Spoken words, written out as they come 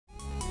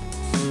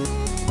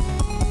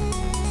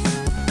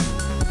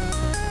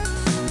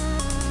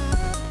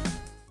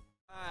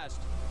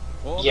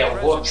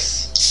Yeah,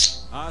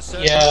 whoops.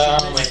 Yeah,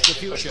 I'm gonna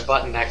push the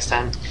button next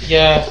time.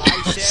 yeah.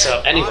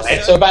 So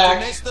anyway, So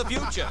back. It's the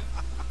future.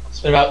 It's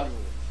been about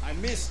I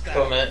missed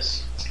 4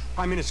 minutes.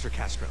 Prime Minister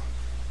Castro,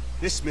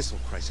 this missile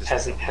crisis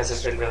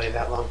hasn't been really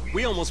that long.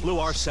 we almost blew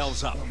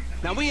ourselves up.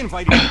 Now we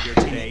invited you here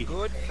today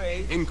good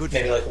faith. in good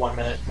Maybe faith like 1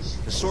 minute.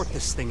 to sort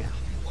this thing out.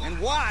 And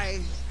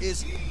why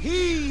is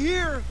he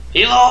here?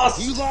 He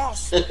lost. He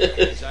lost.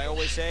 As I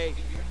always say,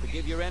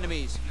 forgive your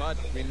enemies, but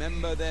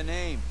remember their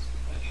names.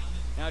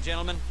 Now,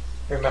 gentlemen,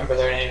 Remember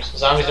their names.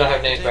 Zombies don't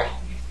have names, bro.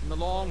 in the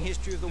long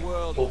history of the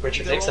world, Well,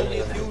 Richard there are Nixon only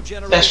a is in few it.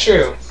 generations. That's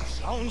true.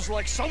 Sounds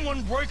like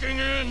someone breaking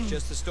in.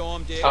 Just the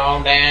storm, dear.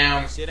 Calm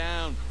down. Sit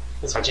down.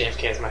 This is why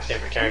JFK is my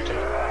favorite character.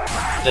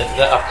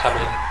 The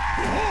upcoming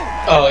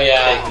Oh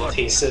yeah.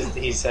 thing he says.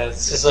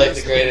 This is like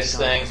the greatest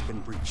thing. Has been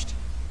breached.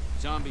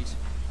 Zombies.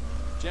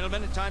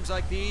 Gentlemen, at times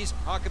like these,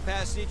 our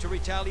capacity to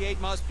retaliate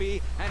must be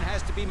and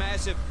has to be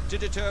massive to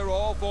deter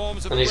all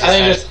forms of And he's I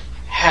think it aggression. just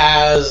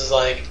has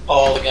like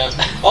all the guns.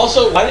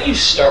 Also, why don't you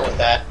start with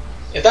that?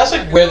 If that's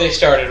like where they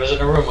started, was in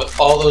a room with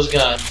all those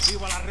guns,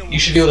 you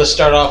should be able to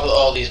start off with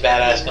all these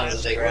badass guns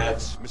that they grabbed.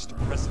 Mr.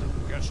 President.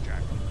 Yes,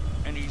 Jack.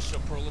 Any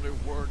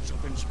superlative words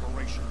of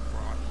inspiration for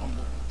our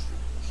humble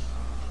troops?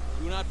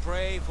 Do not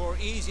pray for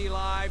easy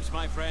lives,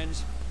 my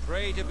friends.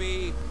 Pray to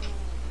be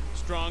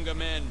stronger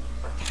men.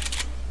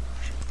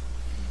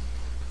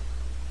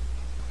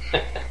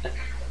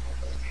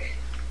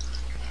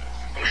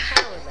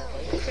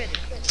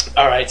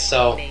 Alright,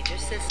 so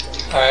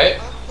Alright.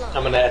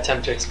 I'm gonna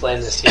attempt to explain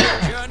this to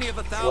you. Journey of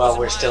a thousand Well,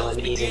 we're still miles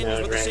in easy begins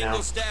mode with a right single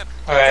now. step.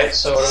 Alright,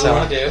 so what do we So-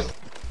 want to do?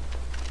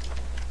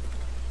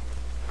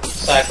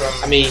 Aside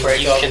from I mean,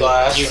 break all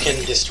glass you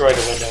can destroy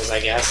the windows, I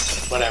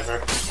guess.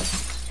 Whatever.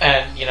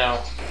 and, you know,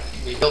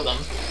 rebuild them.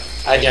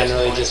 I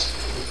generally just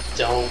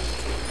don't.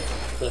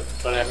 But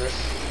whatever.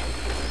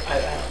 I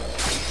don't know.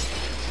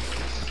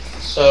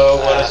 So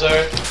what is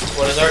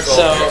our goal?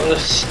 So,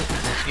 here?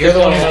 You're the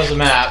one who knows the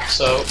map,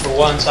 so for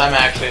once I'm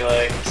actually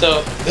like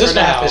so this for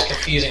map now, is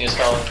confusing as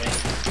hell to me.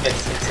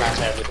 it's not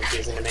terribly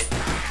confusing to me.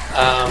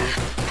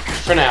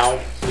 For now,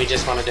 we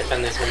just want to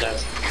defend these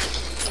windows.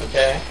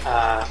 Okay.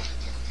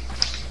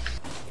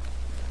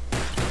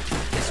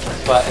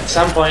 But at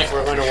some point,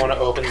 we're going to want to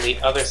open the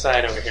other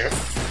side over here,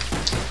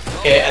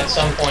 Okay, at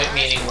some point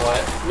meaning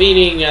what?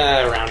 meaning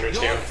a round or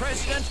two. Your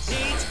president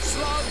needs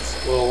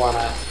slugs. We'll want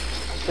to.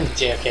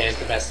 JFK is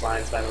the best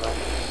lines, by the way.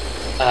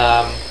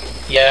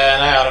 Yeah,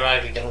 and I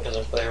automatically don't because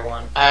I'm player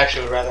one. I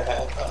actually would rather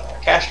have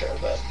Castro,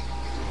 but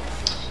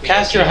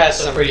Castro has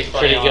some pretty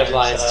funny good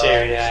lines too.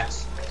 Yeah.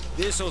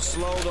 This'll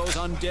slow those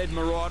undead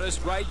marauders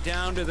right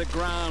down to the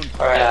ground.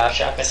 Alright,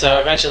 shotgun. So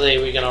eventually,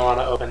 we're going to want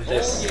to open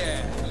this, Oh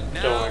yeah.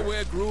 Now door.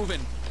 we're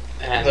grooving.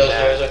 and Those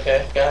doors,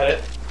 okay, got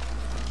it.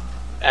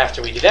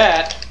 after we do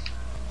that,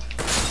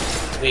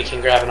 we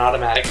can grab an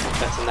automatic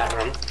that's in that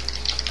room,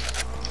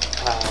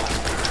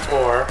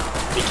 or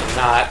we can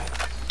not.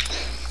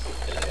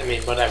 I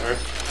mean, whatever.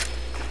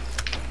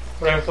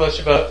 Whatever floats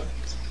your boat.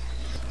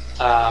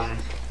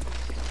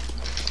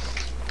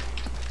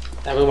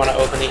 Then we want to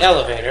open the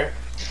elevator.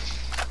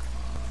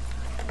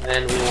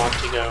 Then we want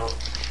to go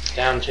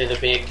down to the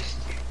big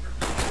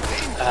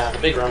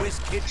room.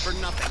 Whisk it for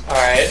nothing.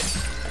 Alright.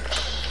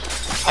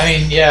 I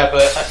mean, yeah,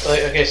 but like,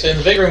 okay, so in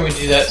the big room we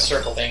do that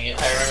circle thing.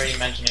 I remember you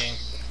mentioning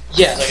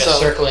Yeah, like so a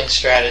circling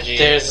strategy.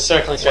 there's a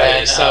circling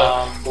strategy.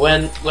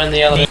 When, So when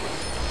the elevator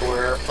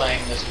We're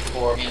playing this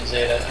before, me and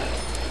Zeta.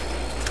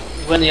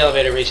 when the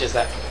elevator reaches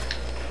that,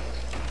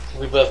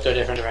 we both go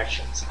different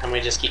directions, and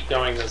we just keep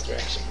going those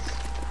directions.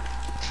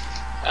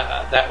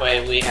 That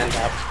way, we end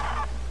up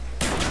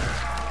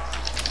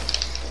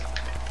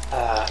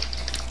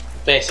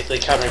basically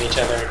covering each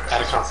other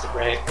at a constant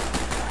rate,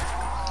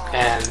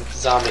 and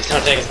zombies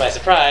don't take us by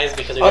surprise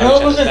because we Oh got no,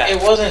 each other's back.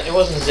 it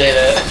wasn't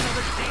Zeta.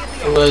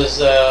 It was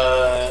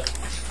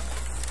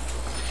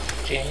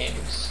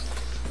James.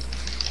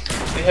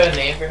 Do we have a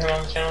name for him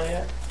on the channel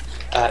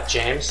yet?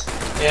 James.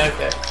 Yeah,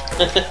 okay.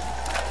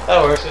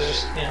 That works. I was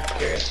just,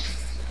 curious.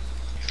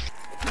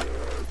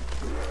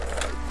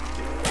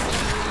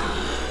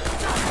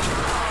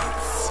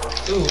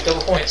 Ooh,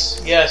 double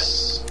points.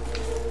 Yes.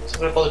 Let's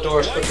open up all the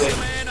doors quickly. Twice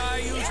the man I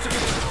used to be.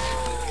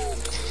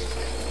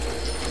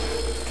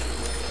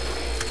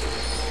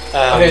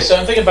 Okay, so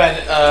I'm thinking by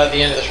the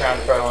end of this round,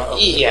 we probably want to open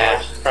the Yeah,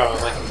 doors.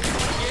 probably.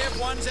 Forgive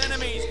one's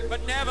enemies,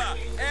 but never,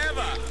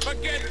 ever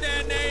forget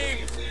their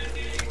names.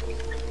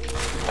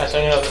 Alright, so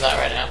I'm gonna open that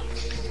right now.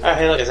 Oh,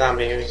 hey, look, a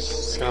zombie. We're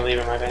just gonna leave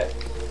him, I bet.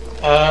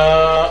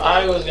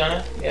 I was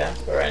gonna, yeah,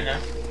 but right now.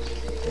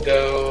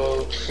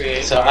 Go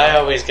create. So I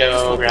always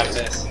go grab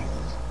this.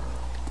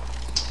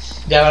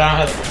 Yeah, but I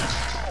don't have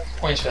the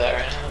points for that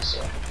right now,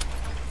 so.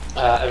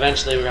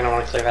 Eventually, we're gonna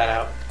want to clear that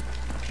out.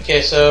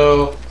 Okay,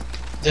 so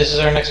this is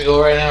our next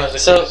goal right now. Is to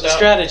So clear the this out?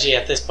 strategy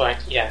at this point,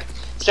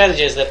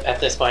 strategy is that at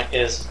this point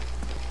is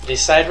these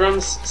side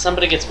rooms.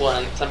 Somebody gets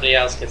one, somebody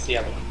else gets the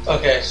other one.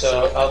 Okay,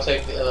 so I'll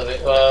take the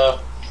elevator.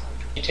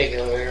 You take the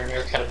elevator, and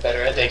you're kind of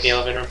better at Take the this.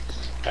 elevator room.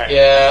 Alright,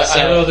 Yeah, so-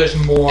 I know there's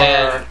more.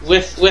 And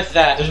with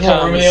that There's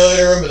more room in the comes-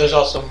 elevator room, but there's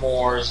also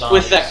more zombies.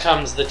 With that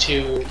comes the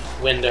 2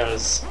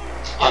 windows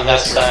On in that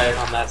this side. room,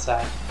 on that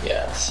side.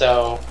 Yeah.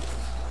 So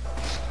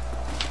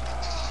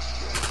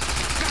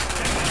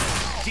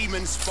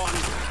Demon spawn.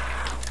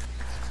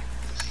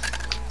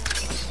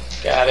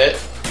 Got it.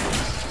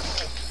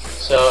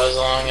 So as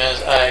long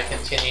as I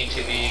continue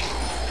to be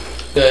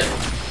good,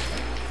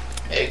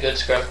 a good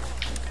scrub,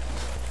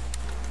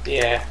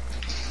 yeah,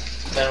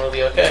 then we'll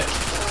be okay.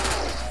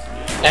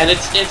 and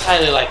it's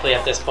highly likely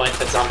at this point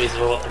that zombies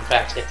will in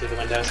fact get through the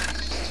windows,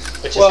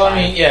 which is Well, fine.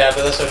 I mean, yeah,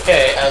 but that's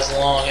okay as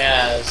long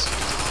as.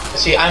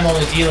 See, I'm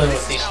only dealing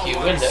with these few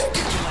windows.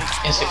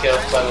 Insta kill,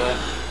 by the way.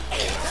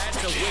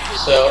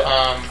 So,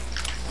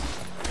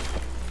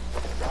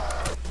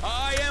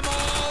 I am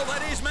all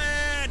that is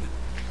man.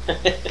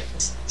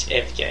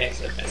 JFK is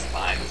the best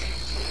line.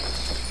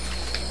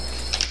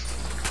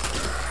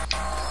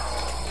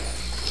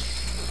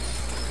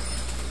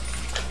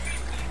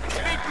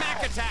 Big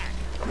Mac attack.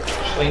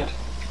 Blink.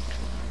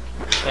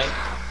 Blink.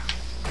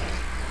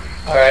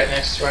 Alright,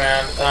 next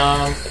round.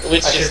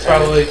 Which I just should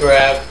probably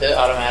grab the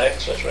automatic,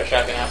 switch my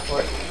shotgun out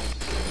for it.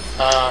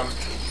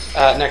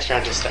 Next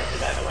round just started,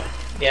 by the way.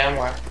 Yeah, I'm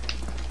aware.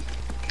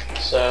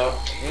 So,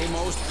 A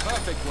most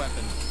perfect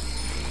weapon.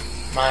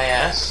 my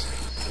ass.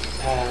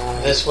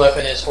 This This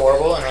weapon is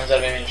horrible and runs out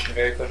of ammunition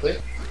very quickly.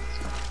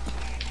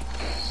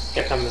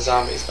 here come the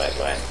zombies, by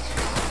the way.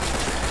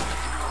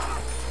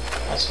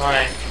 That's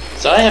fine.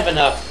 So I have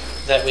enough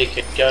that we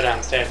could go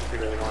downstairs if we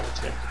really wanted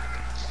to.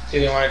 Do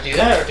we want to do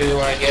that, or do we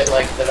want to get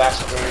like the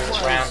vast majority of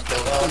this round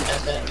filled out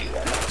and then do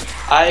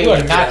that? You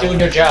are not doing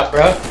your job,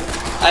 bro.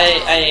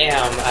 I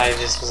am. I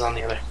just was on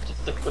the other.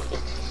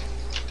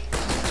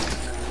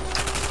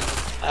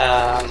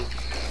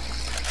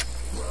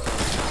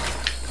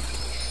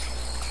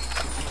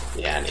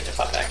 Yeah, I need to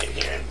pop back in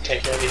here and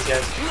take care of these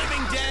guys.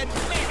 Living dead,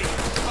 maybe,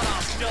 but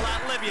I'll still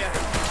outlive you.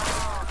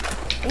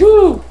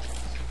 Woo!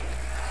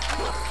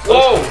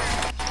 Whoa!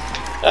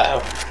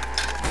 Uh-oh.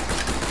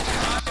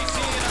 I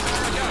see in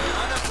America,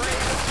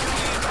 unafraid of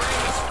beauty and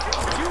grace.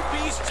 Two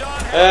beasts on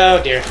hell.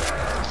 Oh dear.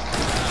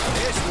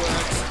 This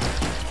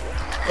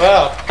works.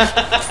 Well,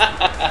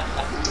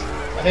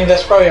 I think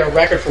that's probably a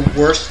record for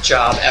worst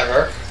job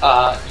ever.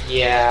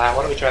 Yeah,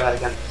 why don't we try that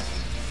again?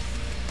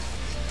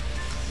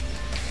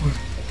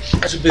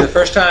 This would be the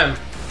first time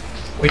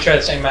we tried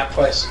the same map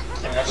twice.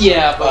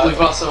 Yeah, but we've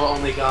also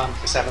only gone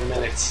for 7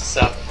 minutes,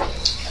 so.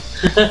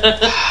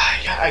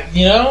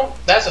 You know,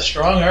 that's a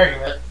strong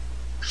argument.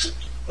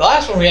 The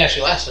last one we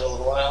actually lasted a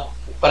little while,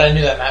 but I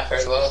knew that map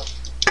very well.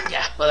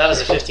 Yeah, well, that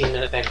was a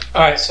 15-minute thing.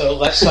 Alright, so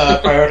let's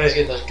prioritize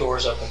getting those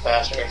doors open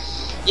faster.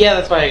 Yeah,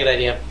 that's probably a good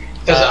idea.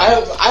 Because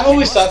I've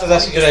always thought that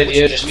that's a good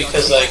idea just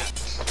because, like,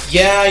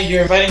 yeah,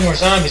 you're inviting more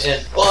zombies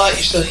in, but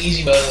you're still in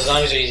easy mode and the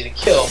zombies are easy to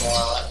kill, more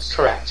or less.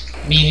 Correct.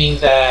 Meaning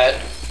that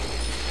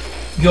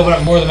you open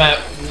up more of the map,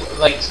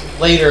 like,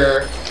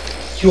 later,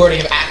 you already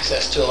have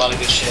access to a lot of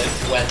good shit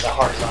when the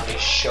hard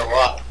zombies show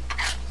up.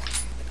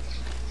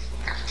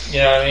 You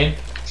know what I mean?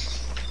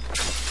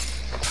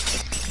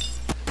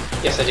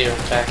 Yes, I do, in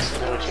fact.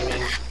 I know what you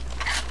mean.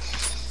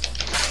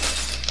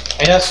 I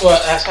mean, that's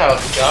how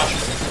Josh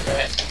put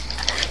it,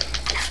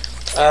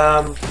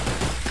 right?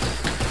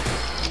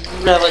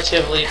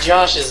 Relatively,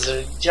 Josh is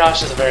a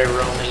very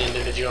roaming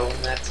individual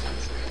in that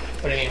sense.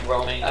 What do you mean,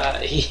 roaming?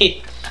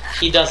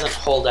 He doesn't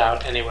hold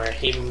out anywhere.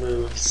 He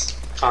moves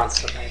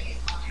constantly,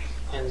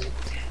 and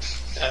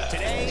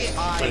Today when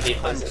I he plays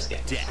hunt this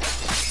game.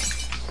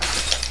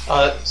 death.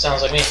 Oh, that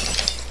sounds like me.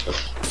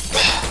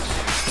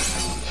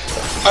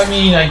 I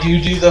mean, I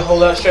do the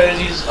holdout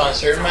strategies on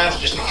certain maps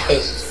just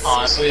because,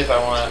 honestly, if I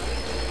want to,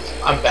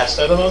 I'm best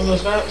at them on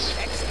those maps.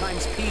 X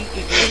times P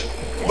equals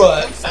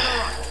But,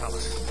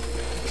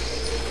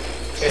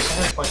 okay, so how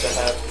many points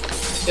I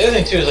have? The other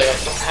thing too is like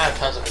I don't have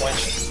tons of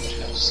points, which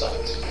kind of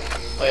sucks.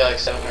 Only like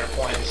 700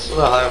 points.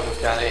 Well,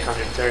 I've got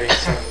 830.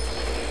 So.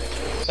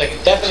 So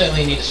I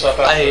definitely need to swap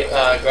out,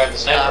 I- grab the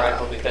sniper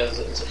rifle because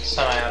it's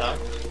semi-auto.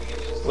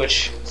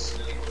 Which,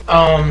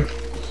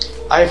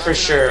 I for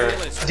sure.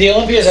 the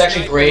Olympia is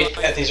actually great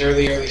at these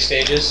early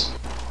stages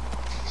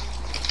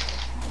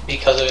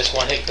because of its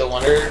one-hit kill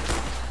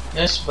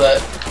wonderness, but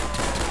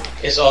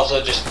it's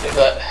also just,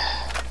 but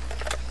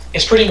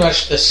it's pretty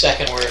much the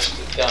second worst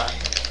gun,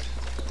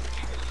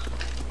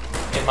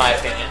 in my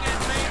opinion.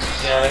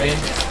 You know what I mean?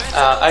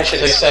 I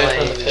should It's like aside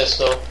from the explain.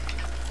 pistol.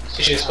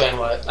 You should explain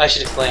what. I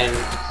should explain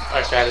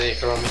our strategy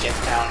for when we get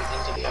down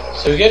into the other.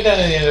 So we get down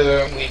to the end of the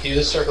room, we do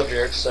the circle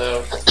jerk,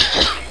 so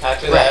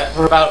after Right, that,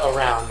 we're about a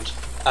round.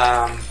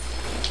 At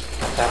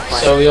that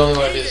point. so we only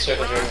want to do the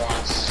circle jerk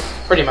once.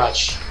 pretty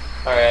much.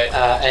 Alright.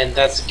 And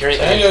that's a great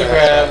So I'm name gonna for go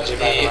that grab strategy,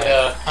 by the way.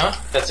 the,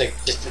 huh? That's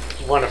just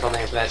a wonderful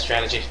name for that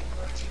strategy.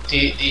 Do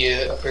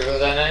you approve of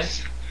that name?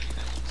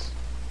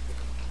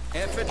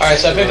 effort. Alright,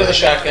 so I picked up the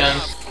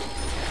shotgun.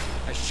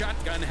 A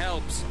shotgun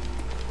helps.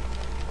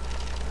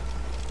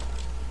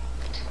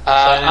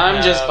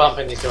 I'm just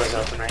bumping these doors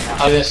open right I now.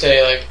 was gonna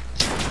say, like,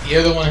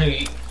 you're the one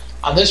who,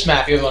 on this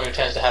map, you're the one who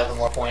tends to have the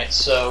more points,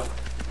 so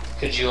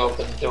could you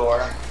open the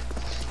door?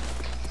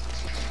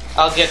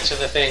 I'll get to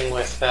the thing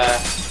with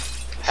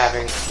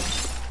having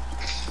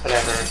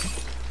whatever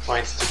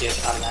points to get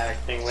automatic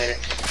thing later.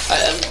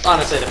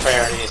 Honestly, the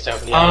priority is to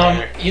open the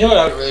elevator. You know what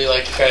I would really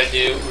like to try to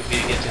do would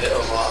be to get to the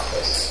Oval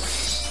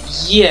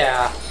Office.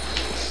 Yeah.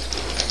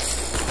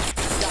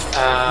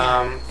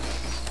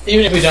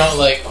 Even if we don't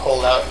like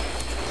hold out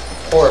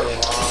horribly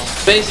long.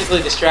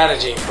 Basically, the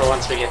strategy for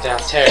once we get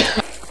downstairs.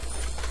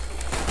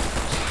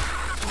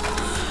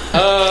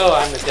 Oh,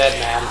 I'm the dead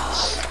man.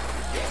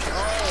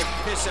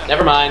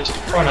 Never mind.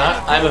 Or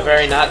not. I'm a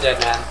very not dead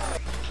man.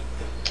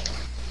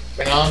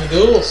 Bring on the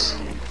ghouls.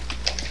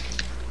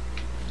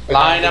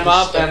 Line them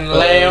up and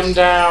lay them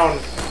down.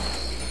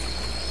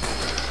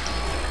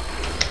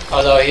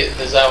 Although,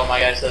 is that what my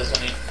guy says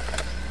when he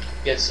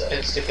gets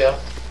to kill?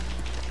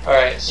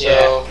 Alright,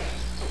 so...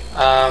 we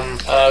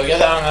got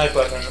the automatic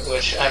weapon,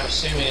 which I'm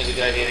assuming is a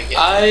good idea to get.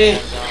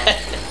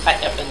 I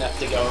have enough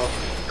to go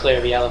clear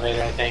the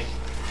elevator, I think.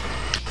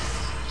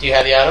 Do you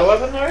have the auto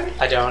weapon already?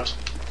 I don't.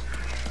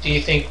 Do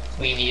you think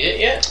we need it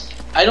yet?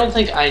 I don't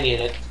think I need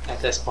it at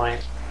this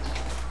point.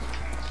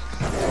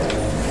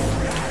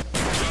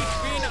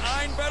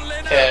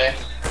 Okay.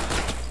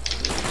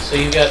 So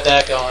you got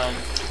that going.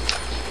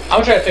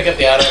 I'm gonna try to pick up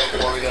the auto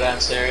before we go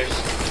downstairs.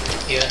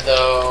 Even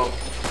though...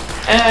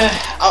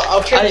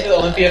 I'll try to get the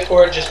Olympia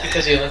for it just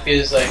because the Olympia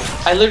is like...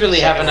 I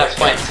literally have enough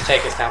points to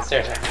take us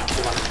downstairs right now if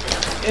you want to.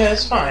 Yeah,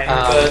 it's fine,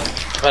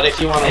 but if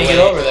you want to get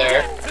over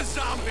there,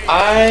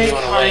 I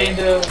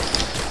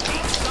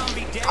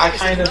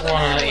kind of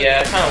want to wait.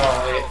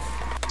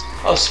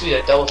 Oh sweet,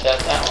 I double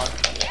tapped that one.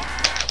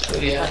 Oh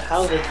yeah.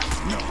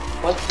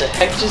 What the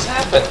heck just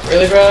happened?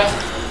 Really, bro?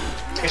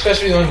 You're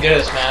supposed to be the one good at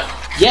this map.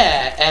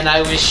 Yeah, and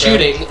I was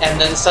shooting, and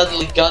then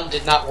suddenly gun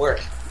did not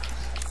work.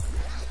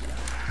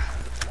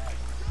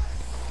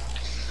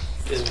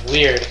 It's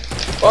weird.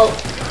 Whoa!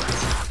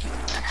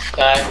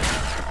 Die.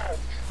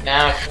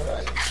 Now I can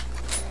run.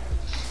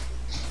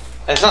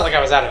 It's not like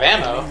I was out of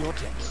ammo,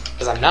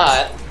 because I'm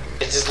not.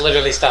 It just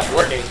literally stopped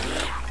working.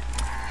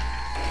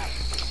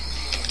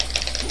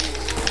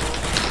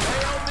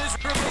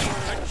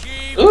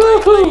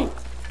 Woohoo!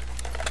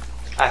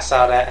 I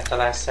saw that at the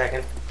last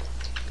second.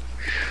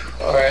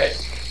 Alright.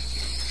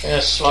 I'm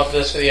gonna swap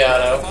this for the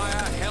auto.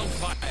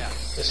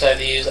 Decide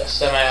to use a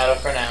semi-auto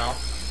for now.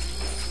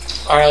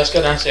 Alright, let's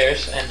go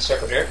downstairs and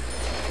circle jerk.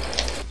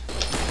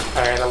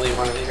 Alright, I'll leave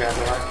one of these guys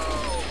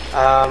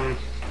alone.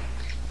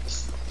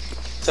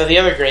 So the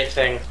other great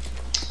thing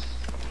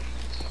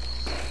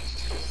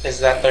is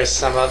that there's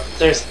some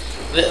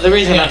the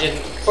reason I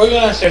didn't... Before we go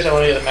downstairs, I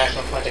want to get the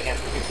maximum point I can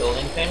for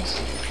building things.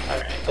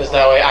 Alright. Because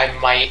that way I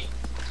might...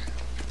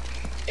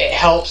 It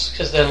helps,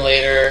 because then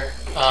later,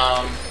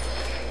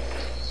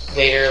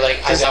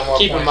 like, I got more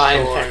keep points in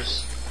mind,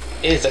 towards...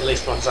 there is at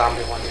least one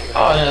zombie one.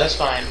 Oh, no, that's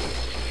fine.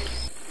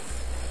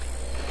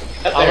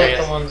 There I'll he let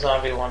is. the one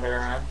zombie wander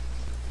around.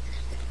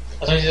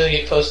 As long as he doesn't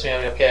get close to me,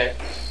 I'll be okay.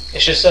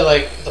 It's just that,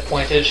 like, the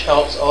pointage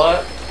helps a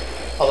lot.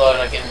 Although I'm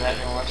not getting that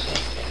anymore, so...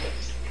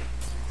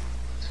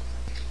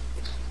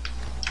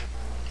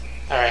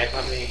 Alright,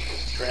 let me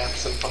grab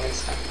some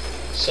points.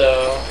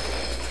 So...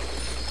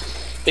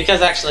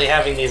 Because actually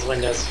having these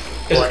windows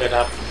boarded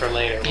up for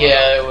later.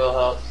 Yeah, it will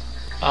help.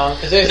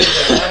 Because there's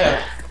I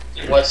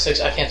have... What,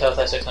 6? I can't tell if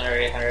that's 600 or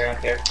 800, I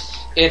don't care.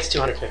 It's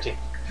 250.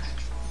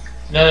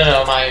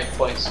 No, my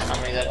points. How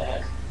many that I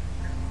had.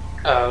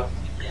 Oh,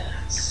 yeah,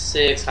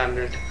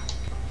 600.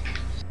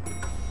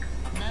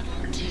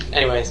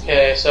 Anyways,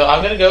 Okay, so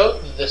I'm gonna go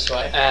this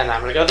way. and I'm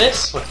gonna go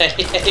this way,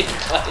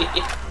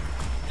 buddy.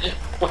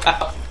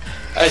 Wow,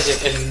 that was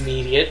just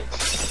immediate.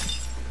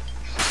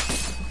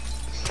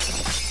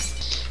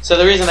 So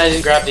the reason I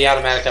didn't grab the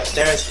automatic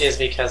upstairs is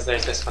because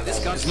there's this one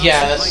down there.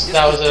 Yeah,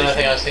 that was another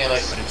thing I was thinking,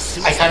 like,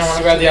 I kind of want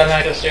to grab the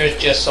automatic upstairs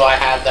just so I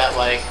have that,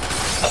 like,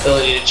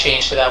 ability to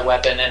change to that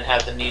weapon and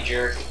have the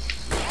knee-jerk,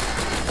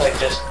 like,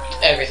 just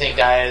everything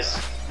dies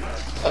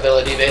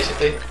ability,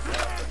 basically,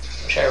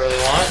 which I really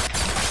want.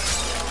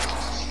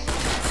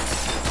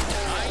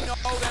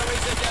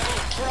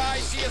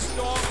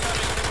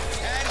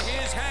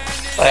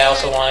 But I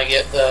also want to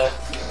get the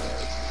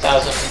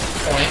 1,000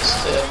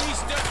 points to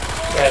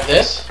grab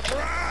this.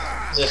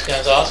 This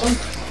gun's awesome.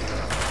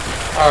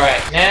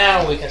 Alright,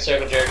 now we can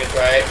circle jerk it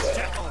right.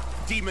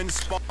 Demon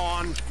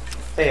spawn.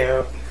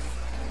 Heyo.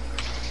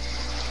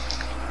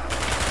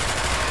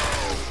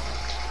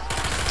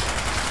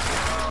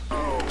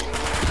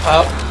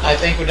 Oh, I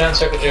think we're done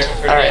circle jerking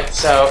for Alright, today.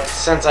 so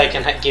since I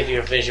can give you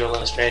a visual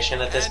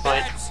illustration at this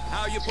point,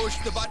 How you push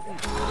the button.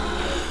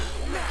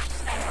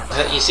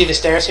 you see the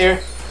stairs here?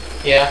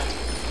 Yeah.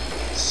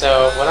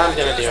 So what I'm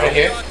gonna do, Right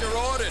here?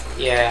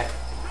 yeah,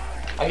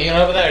 Are you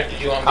gonna open that, or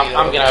did you want me to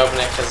I'm gonna open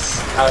it because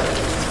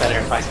it's better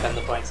if I spend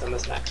the points on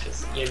this map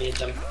because you need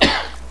them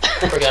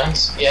for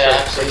guns? Yeah,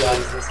 for absolutely.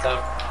 guns and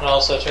stuff. And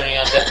also turning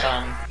on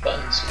Defcon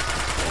buttons.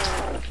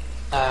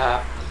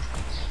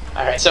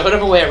 Alright, so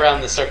whatever way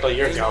around the circle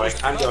you're going,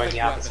 I'm going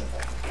the opposite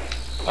way.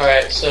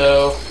 Alright,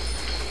 so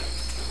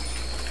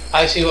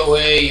I see what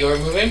way you're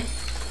moving.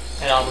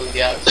 and I'll move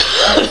the others.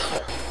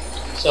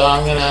 So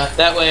I'm gonna.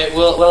 That way,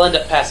 we'll end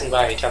up passing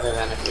by each other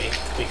then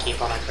if we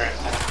keep on our current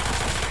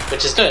path,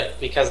 which is good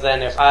because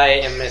then if I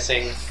am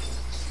missing,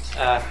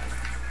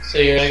 So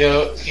you're gonna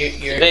go.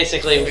 You're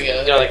basically we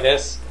go like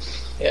this.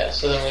 Yeah.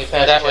 So then we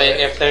pass. That each way,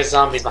 other. if there's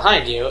zombies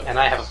behind you and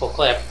I have a full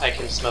clip, I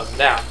can just mow them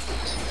down.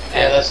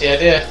 Yeah, that's the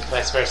idea.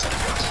 Vice versa.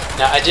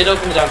 Now I did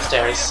open the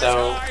downstairs,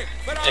 so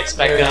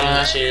expect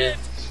them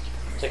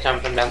to come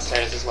from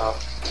downstairs as well.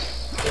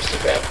 Just to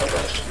grab a couple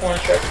extra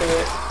points right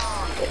quick.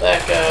 For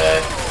that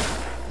guy.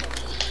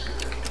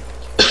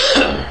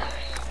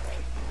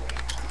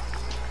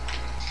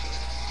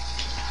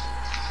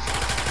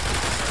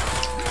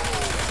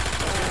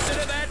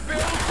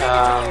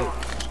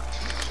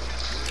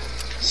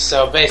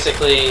 So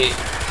basically,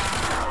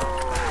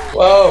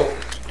 Whoa!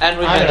 and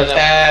we've I'm in been a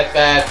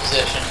bad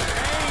position.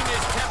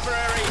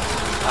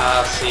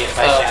 I'll see if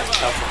I can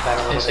help with that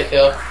a little Insta bit.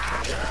 kill.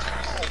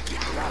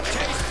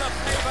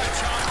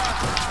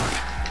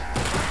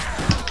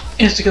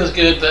 Insta kill is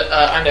good, but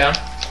I'm down.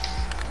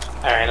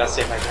 Alright, I'll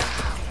see if I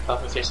can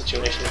help with your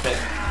situation a bit.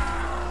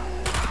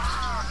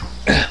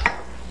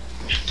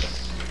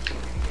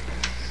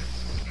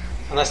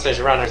 Unless there's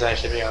runners, I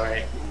should be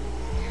alright.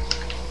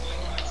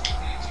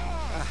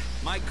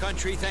 My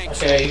country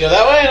thanks Okay, you go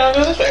that way, and I'll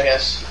go this way, I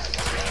guess.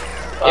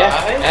 Yeah,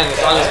 Bye. and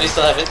as long as we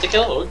still have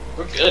insta-kill,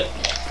 we're good.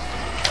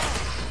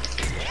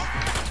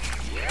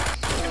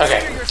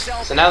 Okay,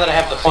 so now that I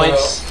have the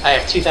points, I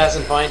have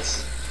 2,000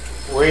 points.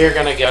 We're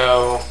gonna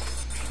go...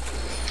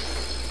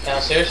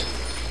 Downstairs?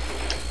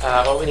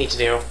 what we need to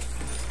do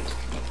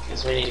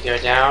is we need to go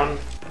down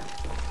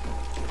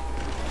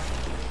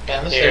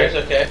Down the Here.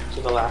 stairs, okay.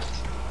 to the left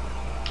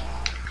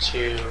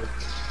to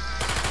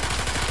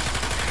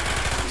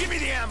Give me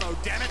the ammo,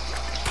 damn it!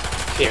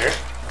 here,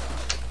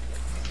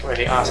 where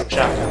the awesome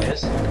shotgun is.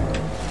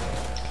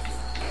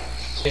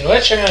 Speaking of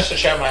which, I'm gonna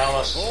switch out my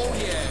almost Oh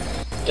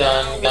yeah.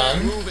 done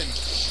gun. Moving.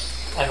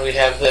 And we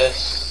have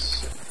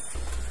this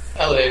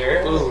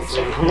elevator. Ooh.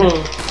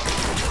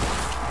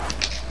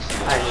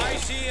 I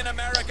see in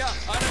America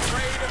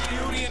unafraid of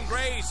beauty and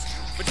grace.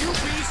 But you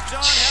beasts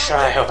on Sure,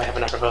 I hope I have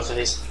enough for both of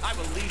these. I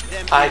will leave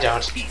them. I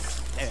don't.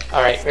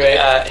 Alright,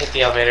 Right. hit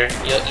the elevator.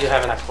 You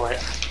have enough for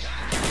it.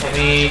 Let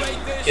me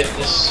get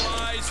this.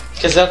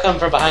 Because they'll come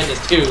from behind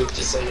us too,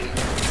 just so you know.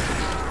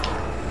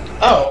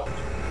 Oh,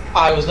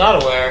 I was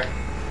not aware.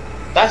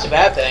 That's a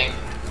bad thing.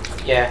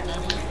 Yeah,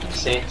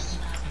 see?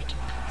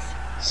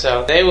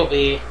 So they will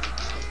be...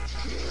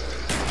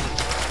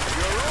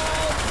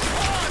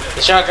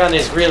 The shotgun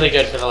is really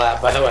good for the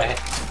lab, by the way.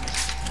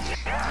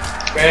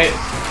 Great.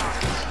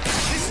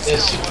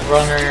 This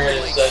runner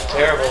is a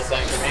terrible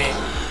thing for me.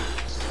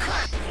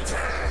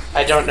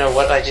 I don't know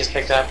what I just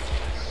picked up.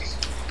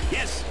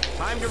 Yes.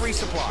 Time to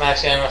resupply.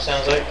 Max ammo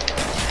sounds like.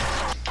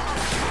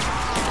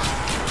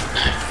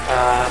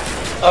 Uh,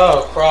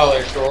 Oh,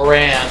 crawlers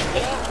ran.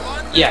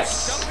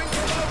 yes.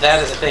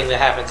 That is a thing that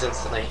happens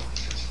instantly.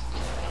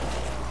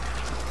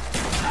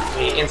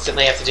 We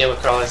instantly have to deal with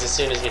crawlers as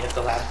soon as we hit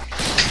the lab.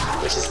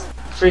 Which is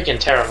freaking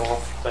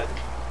terrible, but...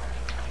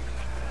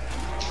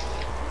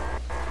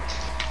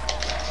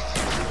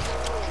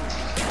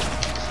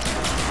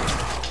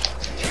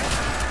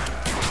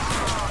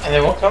 And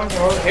they won't come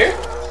from over here?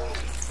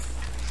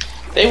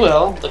 They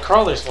will. The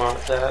crawlers won't.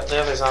 The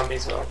other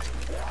zombies will.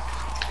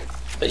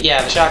 But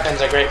yeah, the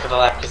shotguns are great for the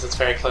lab because it's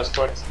very close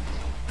quarters.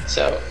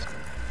 So,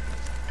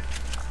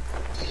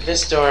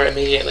 this door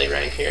immediately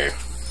right here.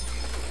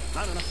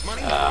 Not enough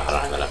money. I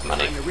don't have enough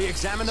money. Time to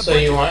re-examine the So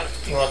you want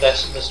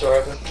this door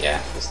open?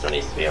 Yeah, this door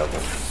needs to be open.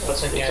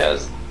 What's in here?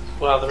 Because,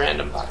 well, the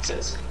random box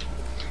is.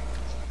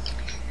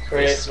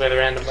 Great. This is where the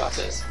random box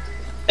is.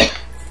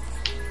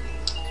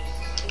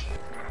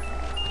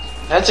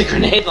 That's a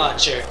grenade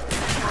launcher.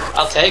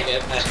 I'll take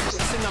it.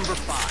 Lesson number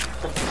 5.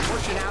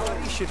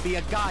 Proportionality should be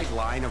a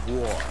guideline of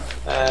war.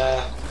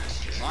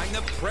 I'm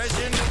the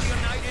President of the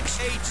United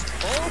States.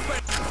 Open!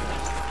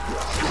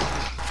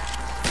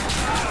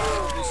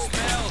 Oh, the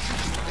smell. I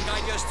think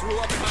I just threw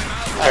up in my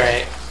mouth.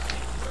 Alright.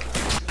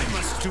 I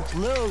must stoop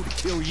low to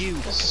kill you.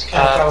 This is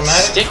kind of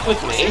problematic. Stick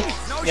with me.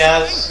 Yeah,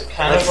 this is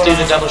kind Let's of do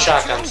the double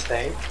shotguns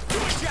thing.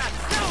 Jack,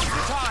 now's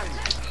the time.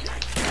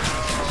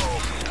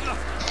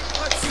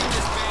 Let's see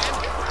this man.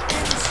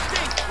 You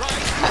stink,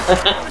 right?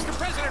 Mr.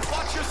 President,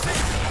 watch your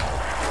safety.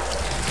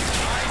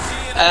 I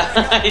see it.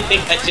 I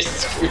think I just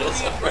screwed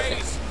us over.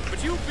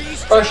 But you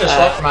beast. Probably should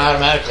swap from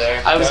automatic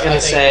there. I was but gonna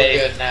think say-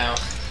 we're good now.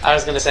 I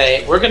was gonna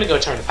say, we're gonna go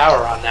turn the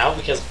power on now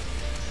because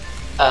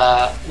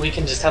we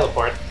can just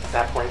teleport at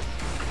that point.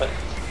 But,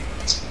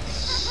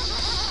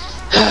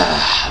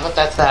 but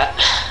that's that.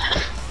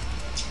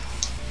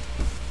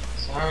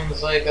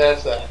 Sounds like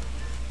that's that.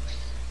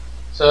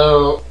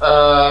 So,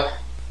 so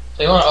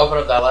you want to open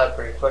up that lab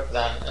pretty quick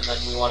then, and then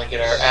we want to get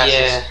our asses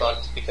Yeah.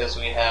 fucked because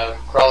we have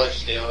crawlers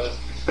to deal with.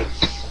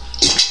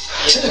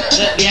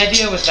 The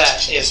idea with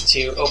that is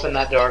to open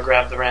that door,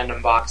 grab the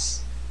random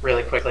box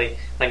really quickly,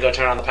 then go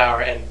turn on the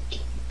power and get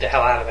the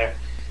hell out of there.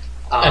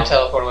 And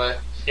teleport away.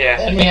 Yeah.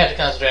 Then we have to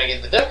concentrate on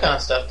getting the DEFCON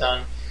stuff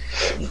done.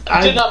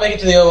 I did not make it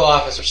to the Oval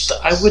Office, which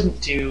sucks. I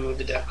wouldn't do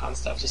the DEF CON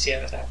stuff just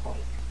yet at that point.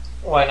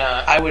 Why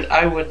not?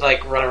 I would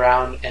like run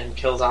around and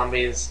kill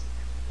zombies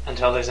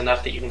until there's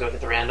enough that you can go to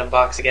the random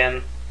box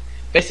again.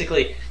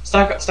 Basically,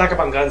 stock up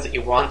on guns that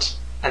you want,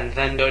 and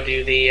then go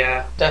do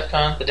the DEF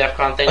CON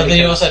thing. But then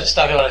you also have to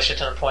stock up on a shit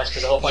ton of points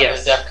because the whole point Yes.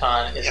 of the DEF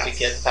CON is Yes. to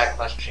get the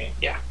Pack-a-Punch machine.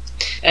 Yeah.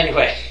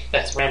 Anyway,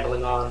 that's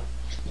rambling on.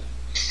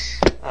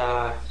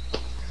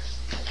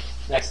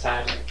 Next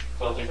time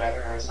we'll do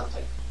better or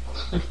something.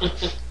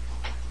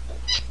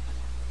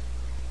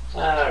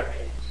 Alright.